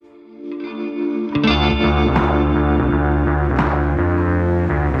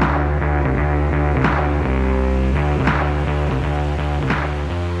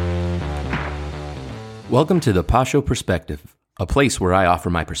Welcome to the Pasho Perspective, a place where I offer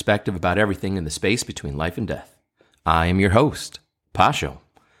my perspective about everything in the space between life and death. I am your host, Pasho.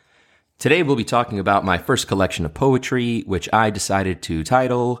 Today we'll be talking about my first collection of poetry, which I decided to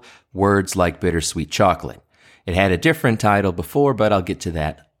title Words Like Bittersweet Chocolate. It had a different title before, but I'll get to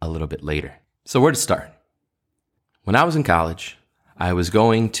that a little bit later. So where to start? When I was in college, I was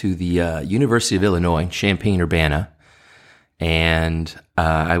going to the University of Illinois, Champaign-Urbana, and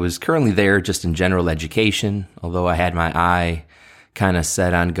I was currently there just in general education, although I had my eye kind of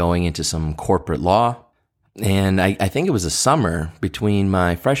set on going into some corporate law. And I think it was a summer between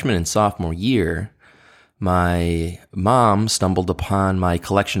my freshman and sophomore year, my mom stumbled upon my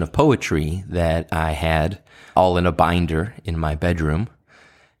collection of poetry that I had all in a binder in my bedroom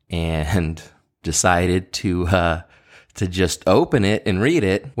and decided to just open it and read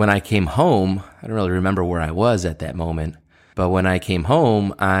it. When I came home, I don't really remember where I was at that moment, but when I came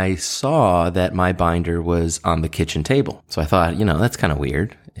home, I saw that my binder was on the kitchen table. So I thought, that's kind of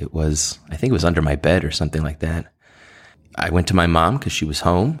weird. I think it was under my bed or something like that. I went to my mom because she was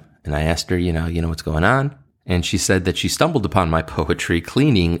home, and I asked her, what's going on? And she said that she stumbled upon my poetry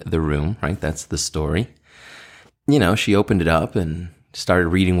cleaning the room, right? That's the story. She opened it up and started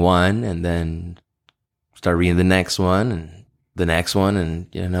reading one, and then started reading the next one and the next one.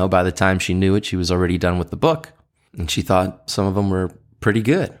 And, by the time she knew it, she was already done with the book. And she thought some of them were pretty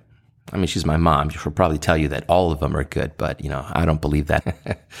good. I mean, she's my mom. She'll probably tell you that all of them are good, but, I don't believe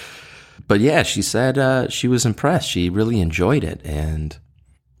that. But yeah, she said she was impressed. She really enjoyed it and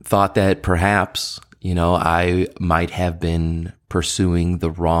thought that perhaps, I might have been pursuing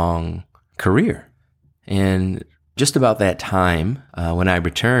the wrong career. And just about that time, when I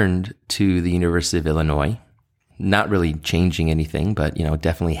returned to the University of Illinois, not really changing anything, but,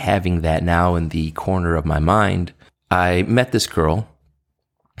 definitely having that now in the corner of my mind, I met this girl.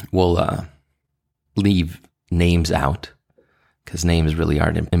 We'll leave names out because names really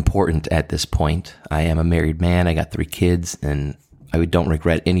aren't important at this point. I am a married man. I got 3 kids, and I don't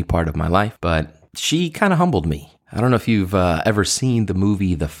regret any part of my life, but she kind of humbled me. I don't know if you've ever seen the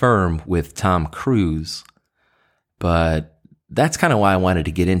movie The Firm with Tom Cruise, but that's kind of why I wanted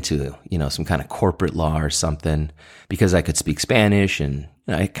to get into, some kind of corporate law or something, because I could speak Spanish, and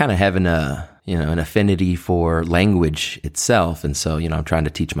I kind of have an affinity for language itself. And so, I'm trying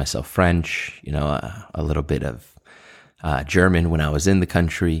to teach myself French, a little bit of German when I was in the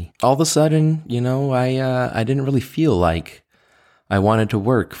country. All of a sudden, I didn't really feel like I wanted to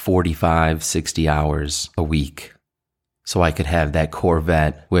work 45, 60 hours a week so I could have that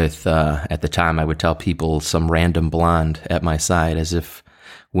Corvette with, at the time I would tell people, some random blonde at my side, as if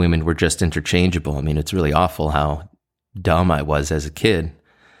women were just interchangeable. I mean, it's really awful how dumb I was as a kid.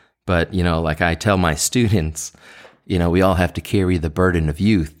 But, like I tell my students, we all have to carry the burden of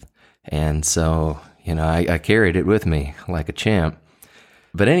youth. And so, I carried it with me like a champ.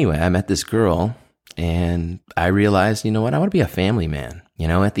 But anyway, I met this girl and I realized, I want to be a family man.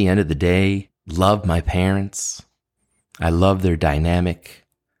 At the end of the day, love my parents. I love their dynamic.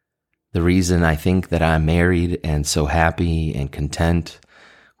 The reason I think that I'm married and so happy and content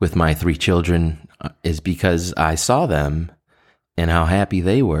with my 3 children is because I saw them and how happy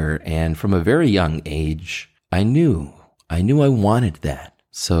they were. And from a very young age, I knew I wanted that.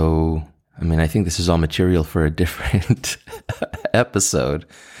 So, I think this is all material for a different episode,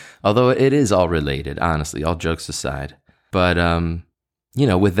 although it is all related, honestly, all jokes aside. But,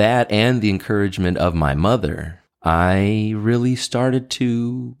 with that and the encouragement of my mother, I really started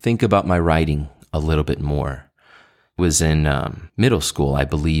to think about my writing a little bit more. It was in middle school, I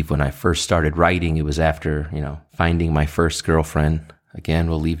believe, when I first started writing. It was after, finding my first girlfriend. Again,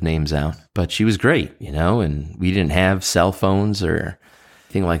 we'll leave names out. But she was great, and we didn't have cell phones or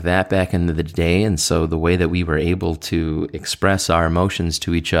anything like that back in the day. And so the way that we were able to express our emotions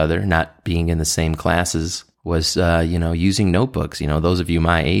to each other, not being in the same classes, was, using notebooks. Those of you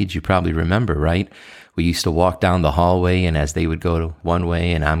my age, you probably remember, right? We used to walk down the hallway, and as they would go one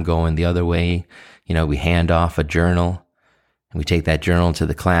way and I'm going the other way, we hand off a journal, and we take that journal to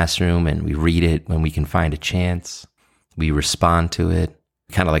the classroom and we read it when we can find a chance. We respond to it.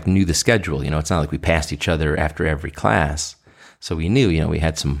 Kind of like knew the schedule. It's not like we passed each other after every class. So we knew, we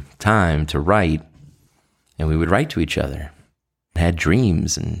had some time to write, and we would write to each other. Had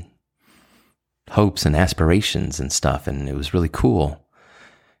dreams and hopes and aspirations and stuff, and it was really cool.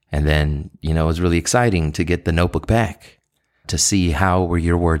 And then, it was really exciting to get the notebook back, to see how were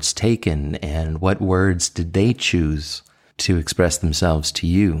your words taken and what words did they choose to express themselves to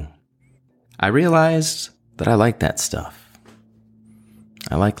you. I realized that I like that stuff.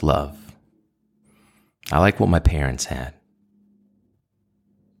 I like love. I like what my parents had.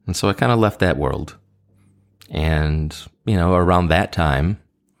 And so I kind of left that world. And, around that time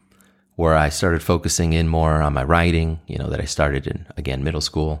where I started focusing in more on my writing, that I started in, again, middle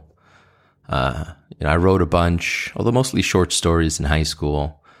school. I wrote a bunch, although mostly short stories in high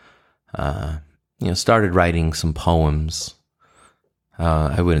school. Started writing some poems.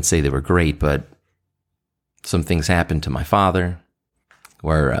 I wouldn't say they were great, but some things happened to my father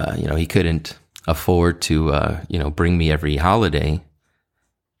where, he couldn't afford to, bring me every holiday.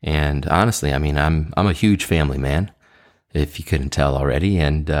 And honestly, I'm a huge family man, if you couldn't tell already.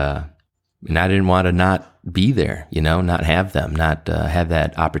 And I didn't want to not be there, not have them, not have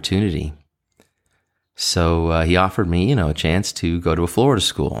that opportunity. So he offered me, a chance to go to a Florida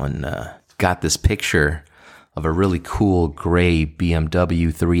school, and got this picture of a really cool gray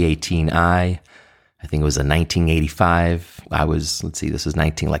BMW 318i. I think it was a 1985. This was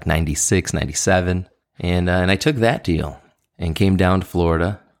 96, 97. And I took that deal and came down to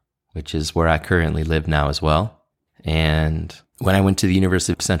Florida, which is where I currently live now as well. And when I went to the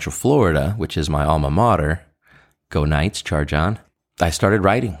University of Central Florida, which is my alma mater, go Knights, charge on, I started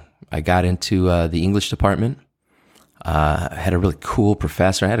writing. I got into the English department. I had a really cool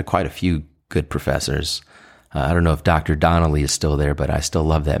professor. I had quite a few good professors. I don't know if Dr. Donnelly is still there, but I still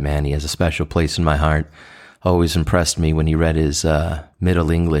love that man. He has a special place in my heart. Always impressed me when he read his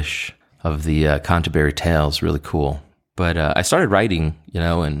Middle English of the Canterbury Tales. Really cool. But I started writing,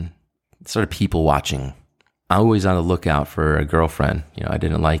 and started people watching. Always on the lookout for a girlfriend. I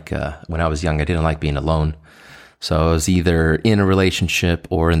didn't like, when I was young, I didn't like being alone. So I was either in a relationship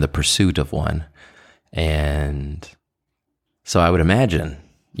or in the pursuit of one. And so I would imagine,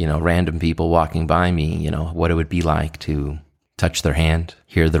 random people walking by me, what it would be like to touch their hand,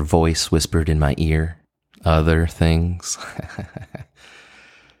 hear their voice whispered in my ear, other things.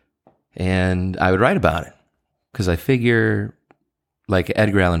 And I would write about it because I figure, like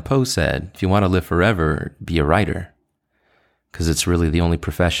Edgar Allan Poe said, if you want to live forever, be a writer, because it's really the only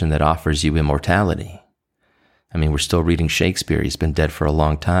profession that offers you immortality. We're still reading Shakespeare. He's been dead for a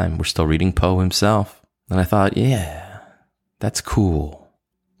long time. We're still reading Poe himself. And I thought, yeah, that's cool.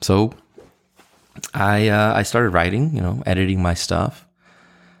 So I started writing, editing my stuff.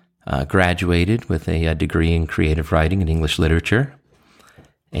 Graduated with a degree in creative writing and English literature.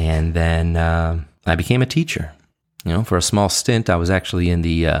 And then I became a teacher. For a small stint, I was actually in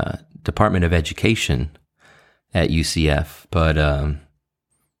the Department of Education at UCF, but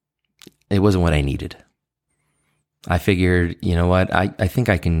it wasn't what I needed. I figured, I think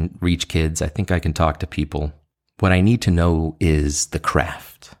I can reach kids. I think I can talk to people. What I need to know is the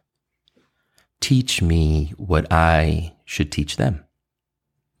craft. Teach me what I should teach them.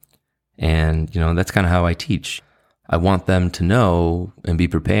 And, that's kind of how I teach. I want them to know and be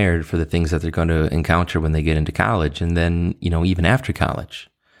prepared for the things that they're going to encounter when they get into college. And then, even after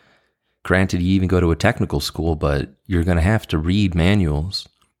college. Granted, you even go to a technical school, but you're going to have to read manuals.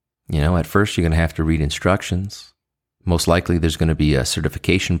 At first you're going to have to read instructions. Most likely there's going to be a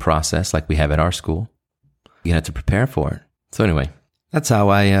certification process like we have at our school. You have to prepare for it. So anyway, that's how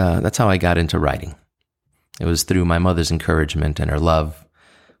I got into writing. It was through my mother's encouragement and her love,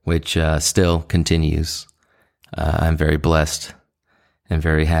 which still continues. I'm very blessed and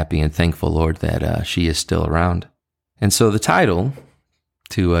very happy and thankful, Lord, that she is still around. And so the title,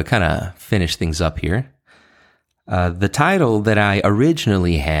 to kind of finish things up here, the title that I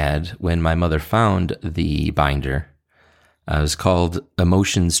originally had when my mother found the binder was called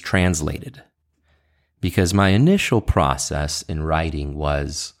Emotions Translated, because my initial process in writing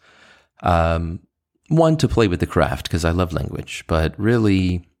was, one, to play with the craft, because I love language, but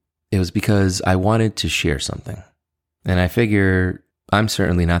really it was because I wanted to share something. And I figure I'm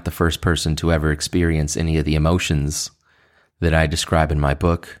certainly not the first person to ever experience any of the emotions that I describe in my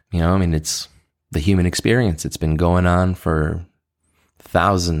book. It's the human experience. It's been going on for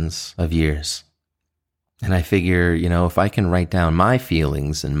thousands of years. And I figure, if I can write down my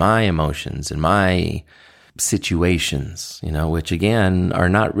feelings and my emotions and my situations, which again are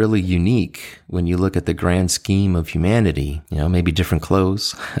not really unique when you look at the grand scheme of humanity, maybe different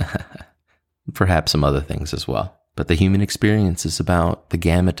clothes, perhaps some other things as well. But the human experience is about the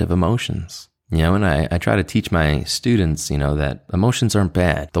gamut of emotions. And I try to teach my students, that emotions aren't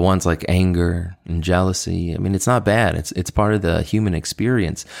bad. The ones like anger and jealousy, it's not bad. It's part of the human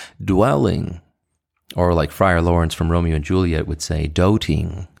experience. Dwelling, or like Friar Lawrence from Romeo and Juliet would say,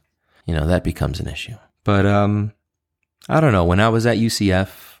 doting, that becomes an issue. But I don't know. When I was at UCF,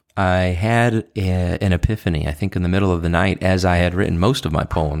 I had an epiphany, I think in the middle of the night, as I had written most of my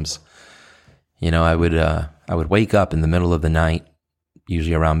poems. I would wake up in the middle of the night,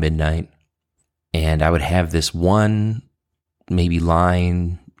 usually around midnight, and I would have this one maybe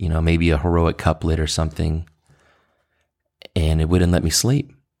line, maybe a heroic couplet or something, and it wouldn't let me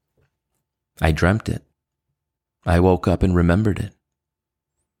sleep. I dreamt it. I woke up and remembered it.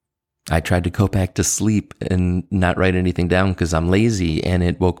 I tried to go back to sleep and not write anything down because I'm lazy, and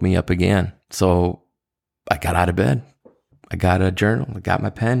it woke me up again. So I got out of bed. I got a journal. I got my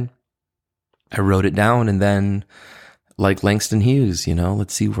pen. I wrote it down, and then, like Langston Hughes,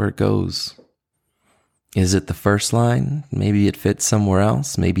 let's see where it goes. Is it the first line? Maybe it fits somewhere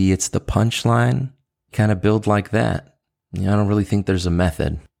else. Maybe it's the punchline. Kind of build like that. I don't really think there's a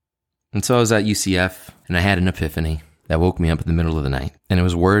method. And so I was at UCF, and I had an epiphany that woke me up in the middle of the night. And it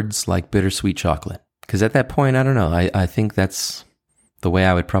was words like bittersweet chocolate. Because at that point, I don't know, I think that's the way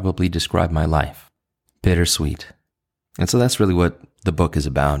I would probably describe my life. Bittersweet. And so that's really what the book is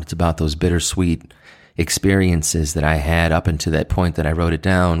about. It's about those bittersweet experiences that I had up until that point that I wrote it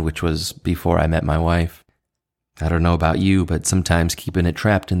down, which was before I met my wife. I don't know about you, but sometimes keeping it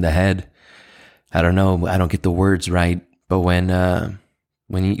trapped in the head, I don't know, I don't get the words right. But when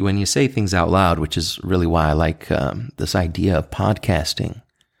you say things out loud, which is really why I like this idea of podcasting,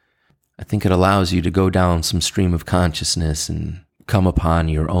 I think it allows you to go down some stream of consciousness and come upon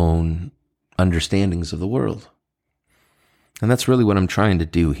your own understandings of the world. And that's really what I'm trying to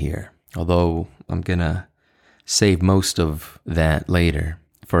do here, although I'm going to save most of that later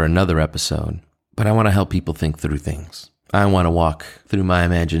for another episode. But I want to help people think through things. I want to walk through my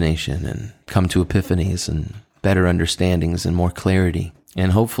imagination and come to epiphanies and better understandings and more clarity.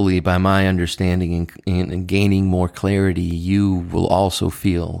 And hopefully by my understanding and gaining more clarity, you will also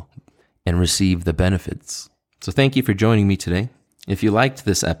feel and receive the benefits. So thank you for joining me today. If you liked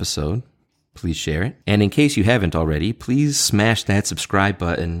this episode, please share it. And in case you haven't already, please smash that subscribe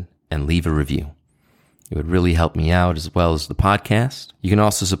button and leave a review. It would really help me out as well as the podcast. You can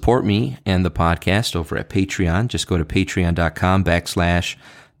also support me and the podcast over at Patreon. Just go to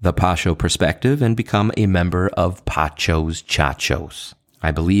patreon.com/The Pacho Perspective and become a member of Pachos Chachos.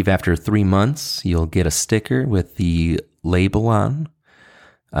 I believe after 3 months, you'll get a sticker with the label on.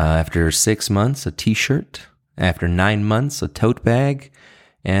 After 6 months, a t-shirt. After 9 months, a tote bag.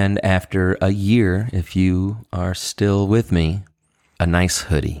 And after a year, if you are still with me, a nice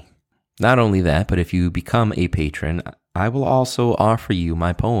hoodie. Not only that, but if you become a patron, I will also offer you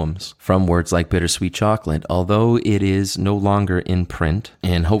my poems from Words Like Bittersweet Chocolate, although it is no longer in print,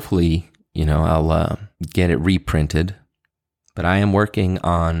 and hopefully, I'll get it reprinted. But I am working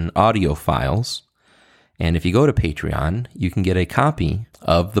on audio files, and if you go to Patreon, you can get a copy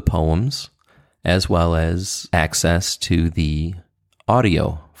of the poems as well as access to the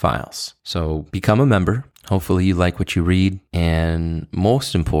audio files. So become a member. Hopefully you like what you read, and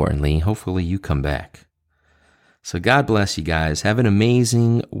most importantly, hopefully you come back. So God bless you guys. Have an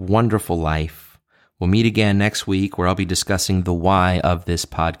amazing, wonderful life. We'll meet again next week where I'll be discussing the why of this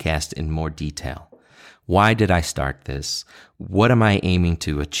podcast in more detail. Why did I start this? What am I aiming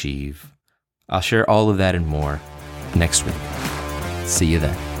to achieve? I'll share all of that and more next week. See you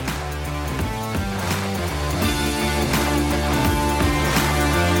then.